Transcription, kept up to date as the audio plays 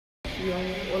Yo,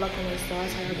 hola, ¿cómo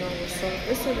estás? How you doing? What's up?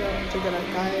 It's your girl,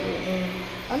 Desde, and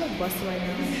I look busted right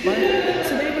now. But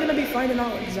today we're gonna be finding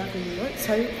out exactly what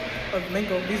type of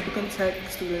lingo these Brooklyn Tech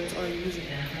students are using.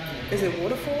 Is it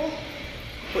Waterfall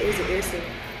or is it Airsip?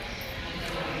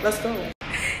 Let's go.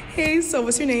 Hey, so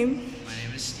what's your name? My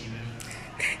name is Steven.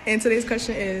 And today's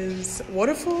question is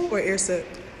Waterfall or Airsip?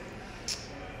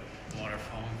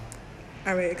 Waterfall.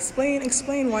 All right, explain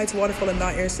why it's Waterfall and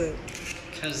not Airsip.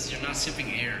 Because you're not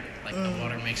sipping air. Like the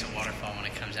water makes a waterfall when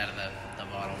it comes out of the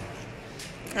bottle.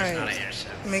 It's not an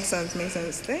Airsip. Makes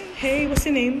sense. Hey, what's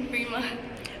your name? Rima.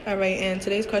 All right, and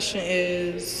today's question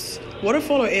is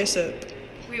Waterfall or Airsip?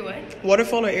 Wait, what?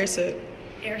 Waterfall or Airsip?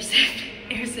 Airsip.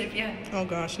 Airsip, yeah. Oh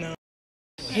gosh, no.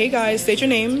 Hey guys, state your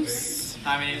names.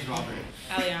 Hi, my name is Robert.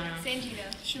 Aliana.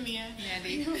 Sanjita. Shamia.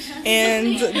 Mandy.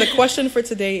 And the question for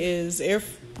today is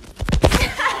Airsip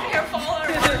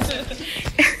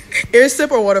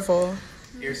or Waterfall?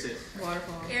 Airsip.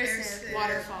 Waterfall. Airsip.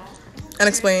 Waterfall. And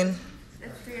explain.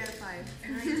 That's 3 out of 5. I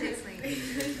know you take Slane.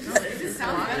 It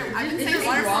sounds better. I've been saying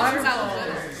Waterfall sounds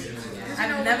better.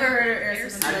 I've never heard of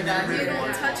Airsip until I got You here.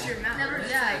 don't touch your mouth.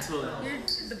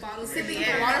 The bottle's in the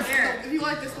air. If you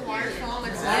like this, the waterfall.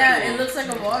 Yeah, it looks like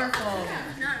a waterfall.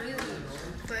 Not really.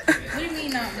 But What do you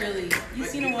mean not really? You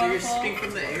seen a waterfall? You're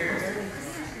from the air.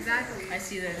 exactly. I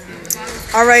see that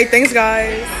too. All right, thanks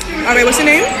guys. All right, what's your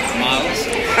name? Miles.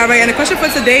 All right, and the question for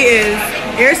today is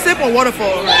Airsip or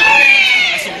Waterfall?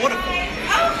 That's a waterfall.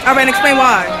 All right, and explain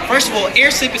why. First of all,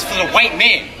 Airsip is for the white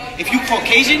man. If you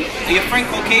Caucasian or your friend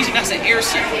Caucasian, that's an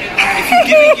Airsip. If you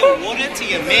giving your water to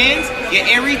your mans, your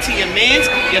airy to your mans,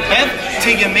 your bev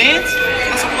to your mans,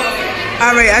 that's a waterfall.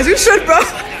 All right, as you should, bro.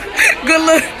 Good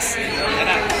looks.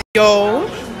 Yo,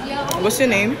 what's your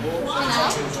name?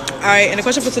 All right, and the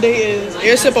question for today is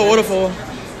Airsip or Waterfall?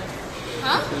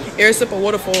 Huh? Airsip or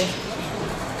Waterfall?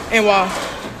 And why?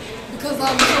 Because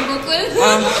I'm from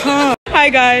Brooklyn. Hi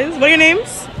guys, what are your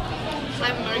names?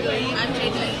 I'm Marguerite. I'm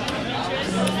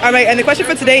JJ. All right, and the question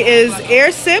for today is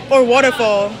Airsip or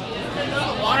Waterfall?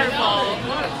 Waterfall.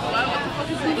 What the fuck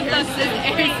is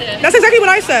Airsip? That's exactly what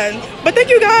I said. But thank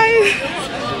you guys.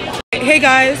 Hey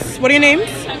guys, what are your names?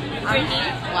 Guys,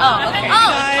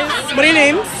 what are your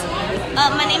names?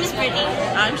 My name is Brittany.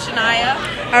 I'm Shania.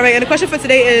 All right, and the question for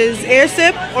today is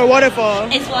Airsip or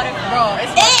Waterfall? It's Waterfall. Bro, It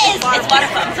is. It's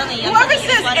Waterfall. I'm telling you. Whoever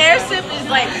says Airsip is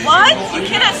like, what? You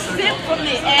cannot sip from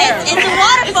the air. It's a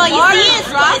waterfall. You see,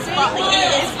 it's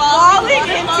falling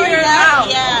into your mouth.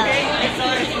 Yeah. It's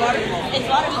waterfall. It's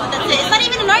waterfall. That's it. It's not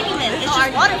even an argument. It's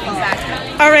just waterfall.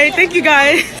 All right, thank you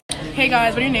guys. Hey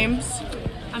guys, what are your names?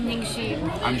 I'm Ningshi.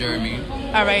 I'm Jeremy.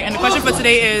 All right, and the question for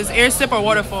today is Airsip or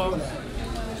Waterfall?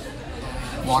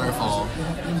 Waterfall.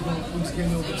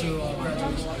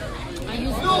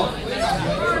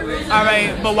 All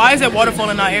right, but why is it Waterfall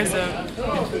and not Airsip?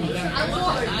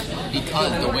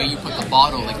 Because the way you put the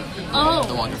bottle, like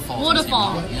the waterfall.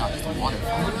 Waterfall. Yeah, it's the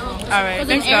waterfall. All right, Because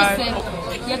thanks an guys.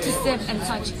 Airsip, you have to sip and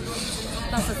touch.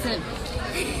 That's a sip.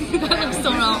 That looks so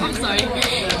wrong. I'm sorry.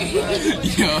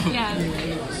 Yeah.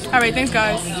 Yeah. All right, thanks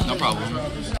guys. No problem.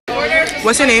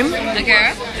 What's your name?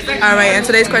 Okay. All right, and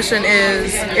today's question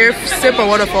is Airsip or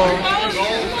Waterfall?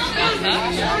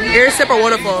 Airsip or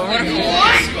Waterfall?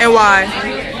 And why?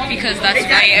 Because that's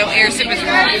why Airsip is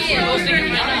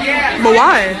wrong. But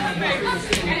why?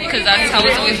 Because that's how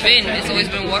it's always been. It's always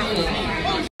been waterfall.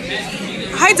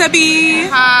 Hi Debbie.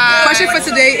 Hi. Question for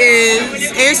today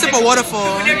is Airsip or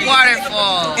Waterfall?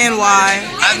 Waterfall. And why?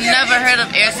 I've never heard of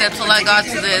Airsip till I got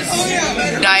to this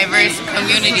diverse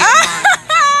community.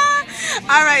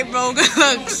 All right, bro. Good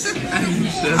looks.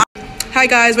 Hi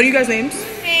guys. What are you guys' names?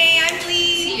 Hey, I'm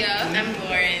Lee. Yeah. I'm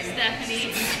Lauren.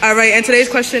 Stephanie. All right, and today's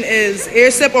question is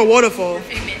Airsip or Waterfall?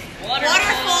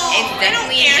 Waterfall. It's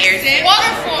definitely an Airsip.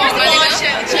 Waterfall.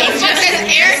 It's just an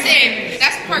Airsip.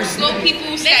 That's for slow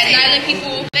people, Staten Island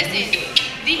people. Listen,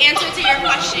 the answer to your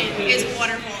question is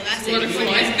waterfall. That's it.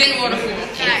 Waterfall. It's been waterfall.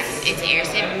 It's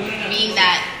Airsip, meaning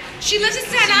that She lives in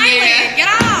Staten Island. Get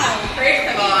out.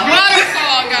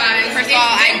 Waterfall, guys. First of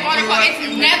all, waterfall. It's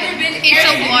never been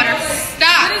Airsip.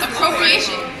 Stop.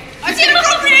 Appropriation. It's an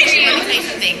appropriation. Let me tell you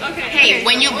something. Hey,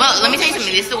 let me tell you something.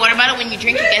 This is the water bottle. When you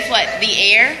drink it, guess what? The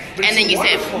air, and then you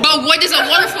sip. But what does a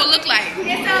waterfall look like?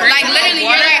 Like literally,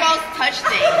 you're like Waterfalls touch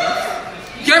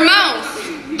things. your mouth.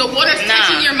 The water's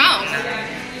touching your mouth.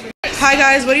 Hi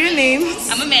guys. What are your names?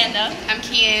 I'm Amanda. I'm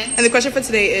Kian. And the question for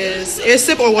today is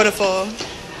Airsip or Waterfall?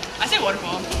 I say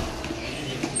waterfall.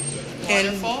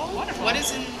 And Waterfall? What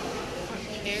is in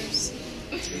airs?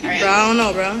 bro, I don't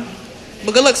know, bro.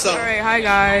 But good looks though. All right. Hi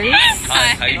guys.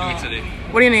 Hi, how you doing today?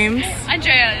 What are your names?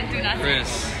 Andrea, do not.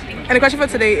 Chris. And the question for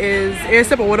today is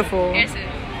Airsip or Waterfall? Airsip.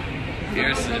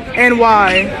 Airsip. And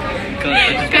why?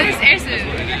 Because it's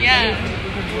Airsip. Yeah.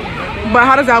 But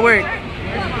how does that work?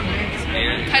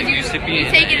 Because you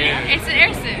take it, it's an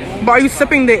Airsip. But are you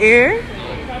sipping the air?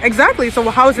 Exactly. So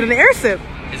how is it an Airsip?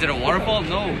 Is it a waterfall?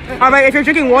 No. All right. If you're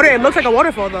drinking water, it looks like a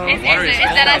waterfall, though. It's Airsip. It's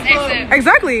that as Airsip.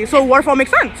 Exactly. So waterfall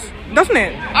makes sense, doesn't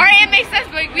it? Alright, it makes sense,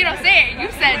 but we don't say it.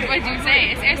 You said what you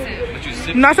say. It's Airsip. But you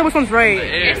sip Not sure which one's right.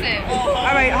 Airsip.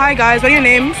 All right. Hi guys. What are your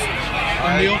names?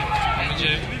 I'm Neil. I'm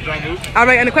Jay. All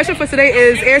right. And the question for today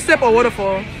is Airsip or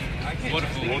waterfall?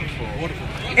 Waterfall.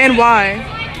 And why?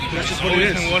 That's just what it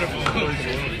is. Waterfall.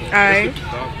 All right.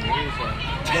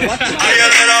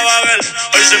 Ayer era Babel,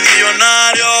 hoy soy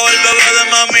millonario. El bebé de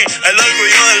mami, el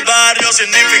orgullo del barrio.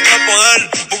 Significa poder,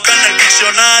 busca en el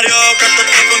diccionario. Canto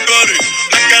con Cory,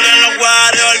 me quieren los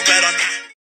Warriors, pero